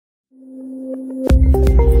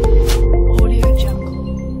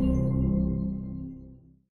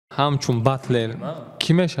همچون باتلر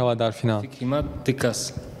کی میشود در فینال؟ قیمت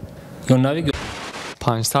دکاس یا نوی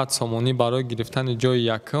 500 سومونی برای گرفتن جای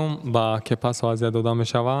یکم با کپاس وازیا داده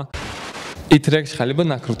میشود. این ترکش خیلی بود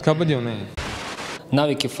نکروتکا بود یا نه؟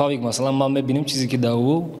 نوی که فاویک مثلا ما میبینیم چیزی که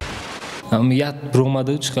داو هم یاد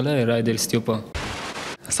بروماده چه خاله رایدر استیوپا.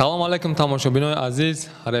 سلام علیکم تماشابینان عزیز،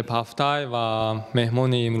 رپ هفته و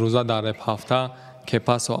مهمان امروزه در رپ هفته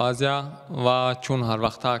کپاس و آزیا و چون هر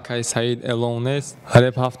وقت که سعید الون است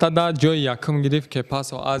رپ هفته در جای یکم گرفت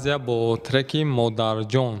کپاس و آزیا با ترک مادر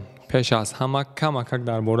جان. پیش از همه کمک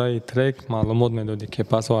درباره ترک معلومات میدادی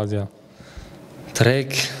کپاس و آزیا؟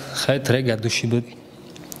 ترک خیلی ترک گردوشی بود،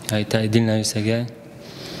 ای تعدیل نویسگه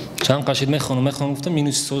چند قشید میخونم گفتم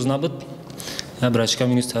مینوس سوز نبود، یا برایشکا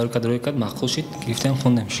مینوس تایور کد روی کد مخصوص شد گرفتم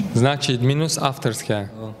خوندمش. значит مینوس افترز که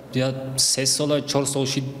یا 3 سال 4 سال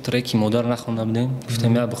شد ترکی مادر نخونده بودیم،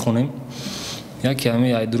 گفتم یا بخونیم یا که همه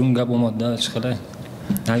ای درون گپ اومد ده چخاله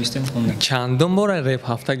نوشتم خوندم. چندم بار رپ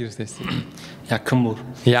هفته گرفتیستی؟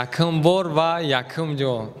 یکم بار و یکم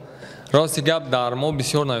جا. راستی گپ در ما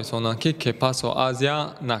بسیار نویسانند که کپاس و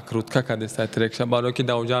آزیا نکروتکا کردیست ترکش برای که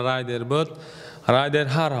دوجا رایدر بود. رایدر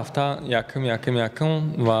هر هفته یکم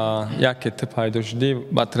و یک کت پیدا شدی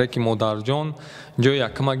با ترک مادر جان جو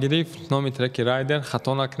یکم گرفت. نام ترک رایدر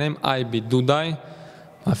خطا نکنیم ای بی دودای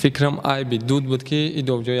فکرم ای بی دود بود که ای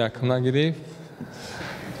دوجا یکم نگرفت.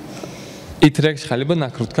 این ترکش خیلی بود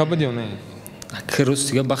نکروتکا بود یا نه؟ نکروت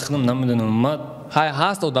دیگه بخدم نمیدونم ما های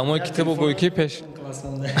هست آدمایی که بگویی که پیش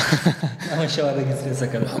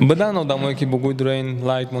بدن آدمایی که بگویی در این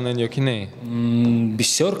لایک مونن یا که نه؟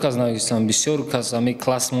 بسیار کس نویسم، بسیار کس همی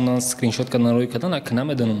کلاس مونن سکرین شات کردن روی کردن اک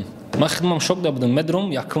نمیدونم. ما خودم شوک دادم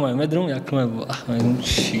مدرم یکم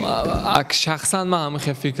اک شخصا من همه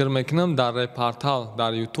فکر میکنم در رپورتال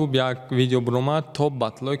در یوتیوب یک ویدیو برومد توپ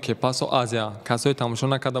باتل کپاس و آزیا کسایی تماشا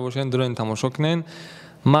نکرده باشین در این تماشا کنین.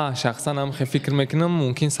 ما شخصا هم فکر میکنم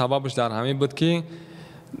ممکن سببش در همین بود که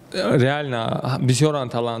ریال نه بسیار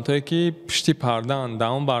تالانتایی که پشتی پردن در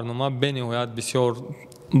اون برنامه به نهایت بسیار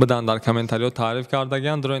بدن در کامنتاریات تعریف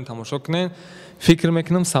کردگان در این تماشا کنین. فکر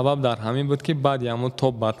میکنم سبب در همین بود که بعد یامو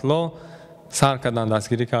توپ باتلا سر کردن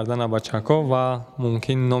دستگیری کردن بچه‌ها و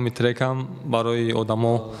ممکن نام ترک هم برای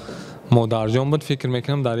آدما مادر جان بود. فکر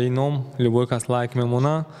میکنم در این نام لبوی کس لایک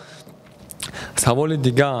میمونه. سوال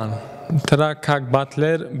دیگر ترک یک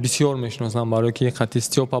باتلر بسیار میشناسم برای که خطی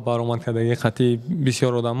استیوپا برآمد کرده خطی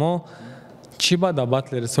بسیار آدما چی بعد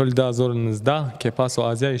باتلر سال 2019 کپاس و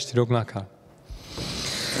آزیا اشتراک نکرد؟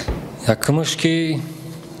 یکمش که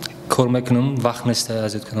کار میکنم وقت نیست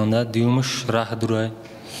ازت کننده دیومش راه دوره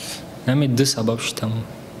نمی دو سبب شدم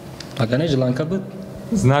اگر نه جلانکا بود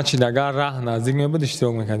значит اگر راه نزدیک می بود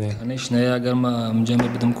اشتراک میکردین؟ کنش نه اگر ما اونجا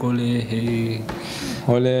میبودم کلی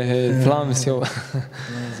فلان بسیار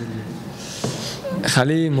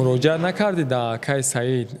خالی مراجعه نکردی در که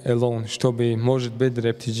سعید الون чтобы может быть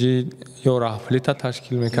rep.tj یا رهپلیتا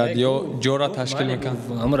تشکیل میکرد یا جورا تشکیل میکرد؟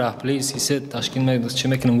 هم رهپلی سیسه تشکیل میکرد چه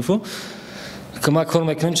میکنم گفتم که ما کار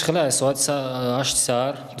میکنم چه خیلی ساعت 8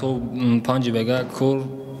 ساعت تو 5 بگه کار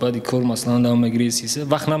بعدی کار مثلا دام میگیری سیسه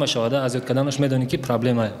وقت نمیشود از کدامش میدونی که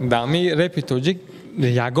پرابلم است. دامی rep.tj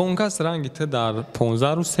یگان کس رنگی ته در 15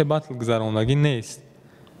 روز 3 باتل گذراندگی نیست.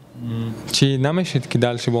 چی نمیشد که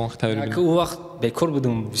دلش با اختیار بگیرم؟ اون وقت بیکار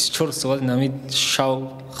بودم 24 ساعت نمی شو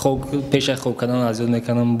خوب پیش خوب کردن ازیاد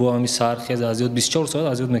میکنم با همی سر خیز ازیاد 24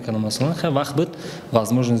 ساعت ازیاد میکنم مثلا خیلی وقت بود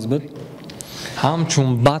возможность بود.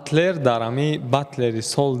 همچون باتلر در امی باتلری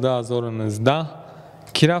سال 2019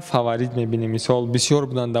 کی را فاوریت میبینی؟ مثال بسیار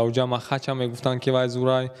بودن در جمع خچم میگفتن که وای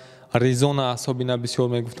زورای ریزون اعصابی نه بسیار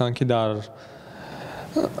میگفتن که در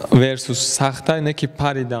ورسوس سخته اینه که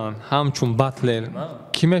پریدن. همچون باتلر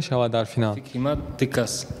کی میشود در فینال؟ قیمت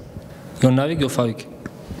دکاس یا نویگ یا فاویک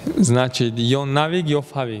значит یا نویگ یا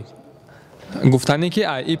فاویک گفتنی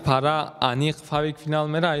که ای پارا انیق فاویک فینال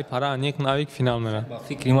میره ای پارا انیق نویگ فینال میره. با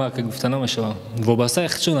فکر ما که گفتنم میشه وابسته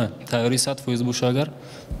اخچونه تیاری 100% باشه اگر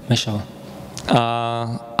میشه.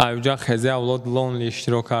 اوجا خیزه اولاد لونلی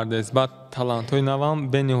اشتراک کرده است بعد تالانتوی نوام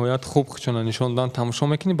به نهایت خوب خچونه نشون دادن. تماشا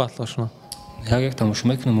میکنی باتلاشون؟ یک تماشا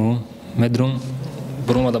میکنم مدرم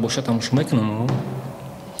بروماده باشه تماشا میکنم.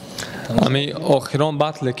 امی آخران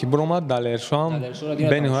باتل که بروماد دلرشام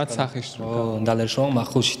به نهایت سخت اشتراک دلرشام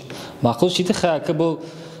مخصوص شد خیلی که با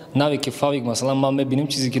نوی که فاویک مثلا ما میبینیم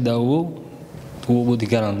چیزی که داو تو بود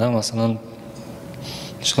دیگرانده مثلا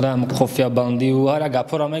شخصا هم خفیه باندی و هر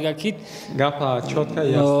گپا را میگه که گپا چوتکا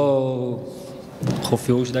یا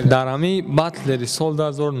خفیه در امی باتلری سال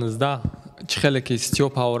 2019 چخیلی که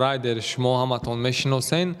استیوپا و رایدر شما همتون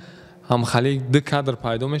میشناسین هم خیلی دو کادر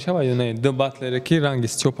پیدا میشه و یا نه دو باتلری که رنگ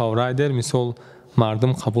استیوپا و رایدر مثال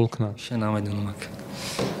مردم قبول کنن؟ نمیدونم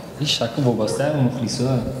این شک وابسته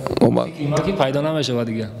مخلصا ما که پیدا نمیشه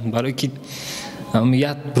دیگه برای کی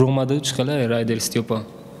میاد برومادو چخله رایدر استیوپا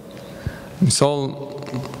مثال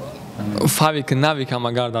فاویک ناویکم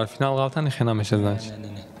اگر در فینال غلطه نخی نمیشه значит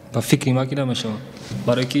با فکری ما که نمیشه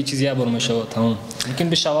برای کی چیزی ابر میشه تمام ممکن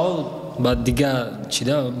بشه بعد دیگه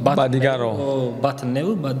چیدا بعد دیگه رو باتل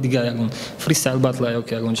نو بعد دیگه یگون فریستایل باتل یا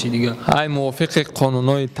که یگون چی دیگه های موافق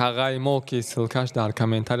قانونای تغییر ما که سلکش در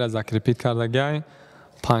کامنتاری از ریپیت کرده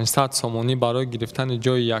 500 سومونی برای گرفتن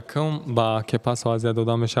جای یکم با کپاس وازی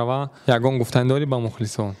داده میشوه یگان گفتن داری با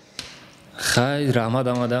مخلصون خیلی رحمت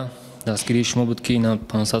آمده دستگیری شما بود که اینا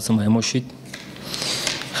 500 سوم ما شید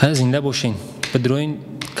خیلی زنده باشین بدروین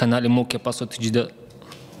کانال ما کپاس و تجده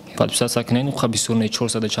پادشاه ساکنین و خب بسیار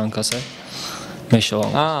 400 چند کسه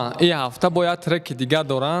میشوام این هفته باید ترک دیگه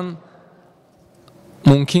دارن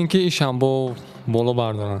ممکن که ایشان با بالا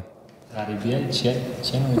بردارن غریبیه چیه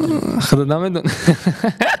نمیتونم خدا نمیدون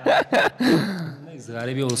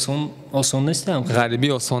غریبی آسان نیستم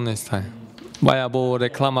غریبی آسان نیست باید با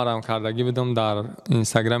رکلام رام کردگی بدم در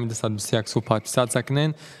اینستاگرام 221 سوپر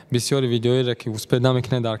ساکنین بسیار ویدیویی را که وسپید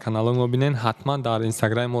نمیکنه در کانال ما بینین حتما در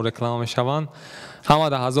اینستاگرام ما رکلام میشوند همه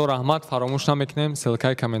ده هزار رحمت فراموش نمیکنیم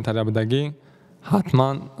سلکای کامنتاری بدگی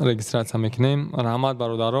حتما رجیستراسیون میکنیم رحمت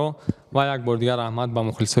برادرها و یک بار دیگر رحمت به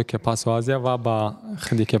مخلصای کپاس و آزیا و به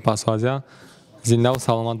خدی کپاس و آزیا زنده و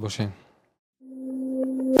سلامت باشیم